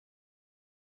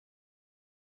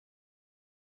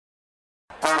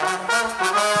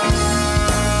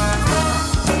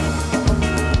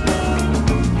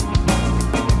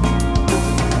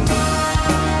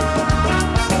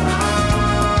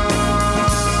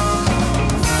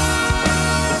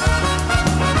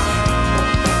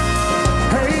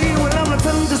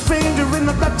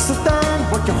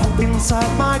What you hope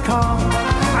inside my car?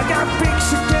 I got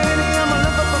picture daddy, I'm a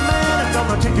love of a man. I'm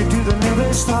gonna take you to the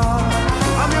nearest star.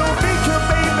 I'm your feature,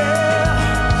 baby.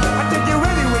 I take you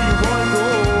anywhere you wanna go.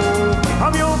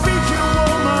 I'm your feature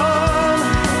woman.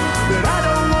 But I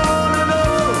don't wanna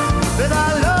know that I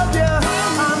love you,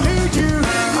 I need you,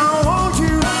 I want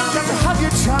you, got to hug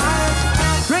you tight.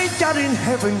 Great God in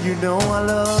heaven, you know I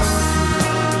love you.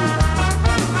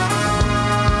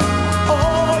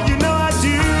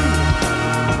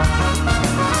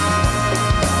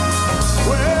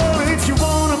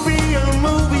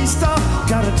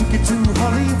 Gotta take you to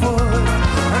Hollywood.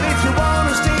 And if you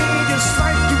wanna stay just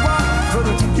like you are,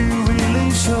 gonna take you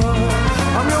really sure.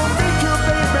 I'm your feature,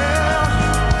 baby.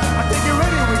 I take you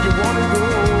anywhere you wanna go.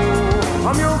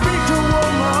 I'm your feature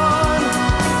woman.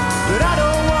 But I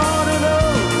don't wanna know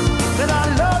that I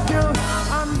love you,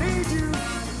 I need you,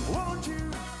 want you,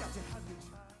 got to have you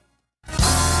tight.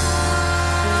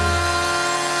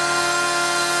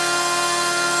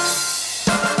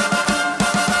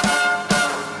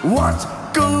 What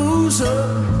goes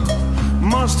up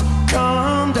must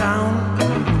come down.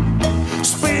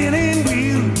 Spinning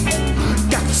wheel,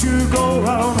 got to go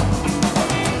round.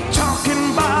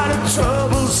 Talking about the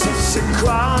troubles, it's a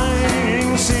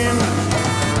crying sin.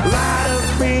 Ride a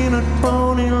painted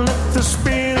pony, let the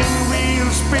spinning wheel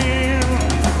spin.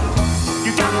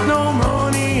 You got no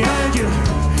money and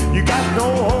you got no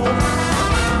hope.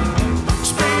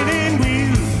 Spinning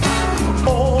wheel,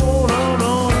 oh no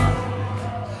no.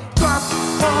 Drop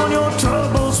on your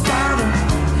troubles by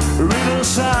the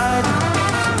riverside.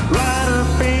 Ride a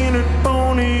painted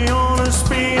pony on a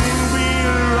spinning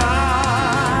wheel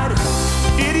ride.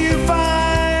 Did you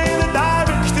find the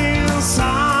directing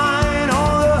sign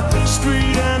on the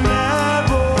street and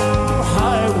narrow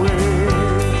highway?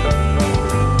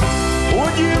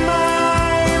 Would you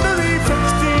mind the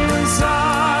reflecting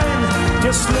sign?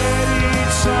 Just let it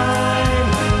shine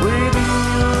within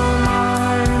your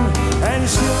mind and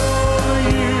show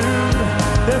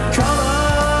the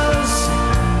colors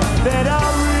that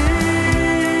are real.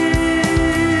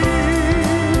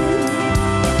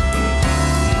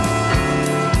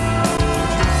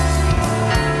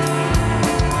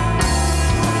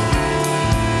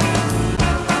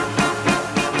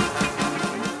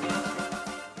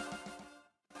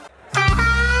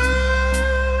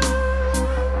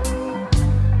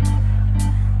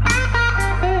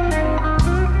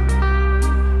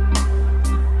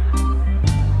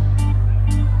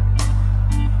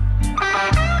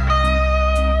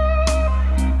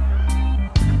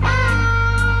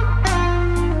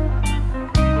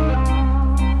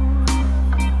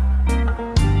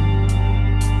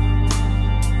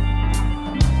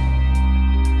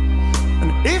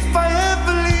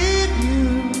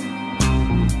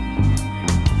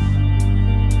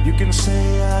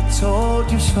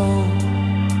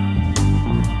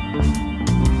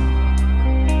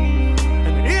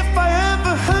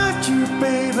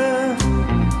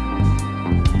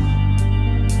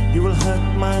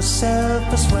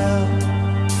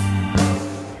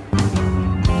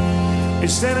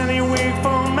 Is there any way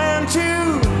for man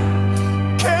to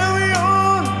carry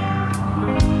on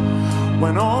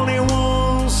when only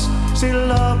once say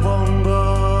love one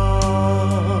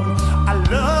God? I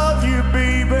love you,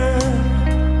 baby,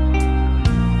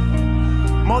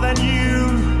 more than you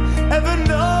ever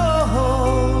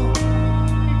know,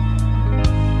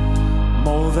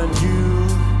 more than you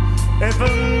ever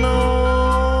know.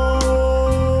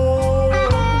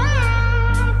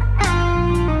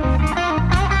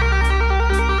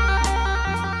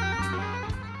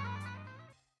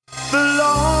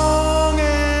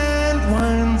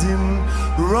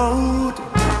 Road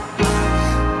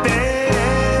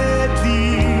that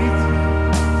leads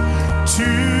to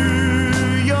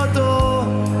your door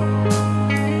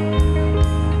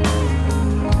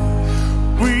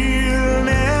will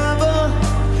never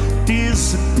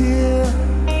disappear.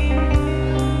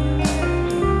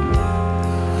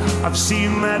 I've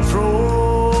seen that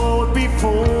road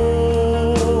before.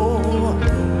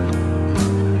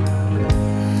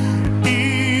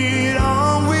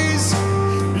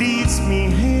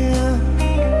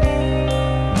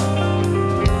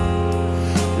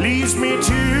 Leads me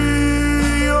to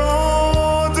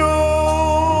your door.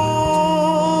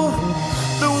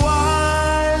 The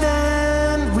wild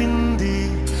and windy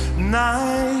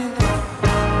night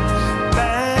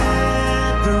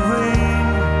that the rain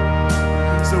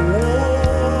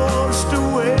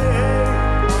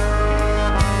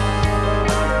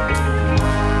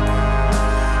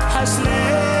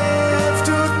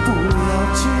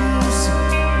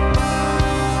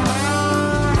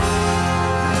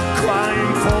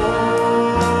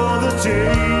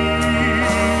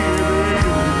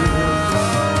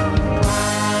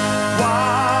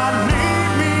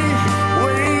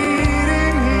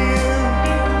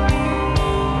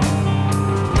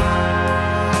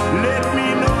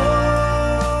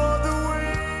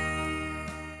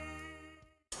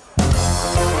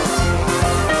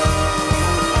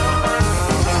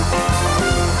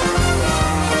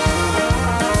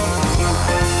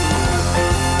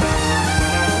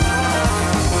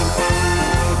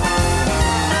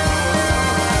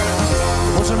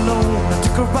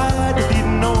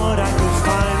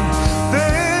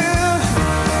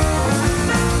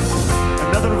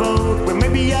road where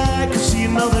maybe I could see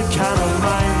another kind of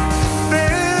mind.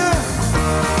 Then,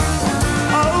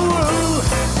 oh,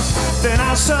 then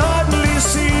I suddenly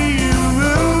see you.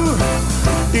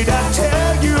 Did I tell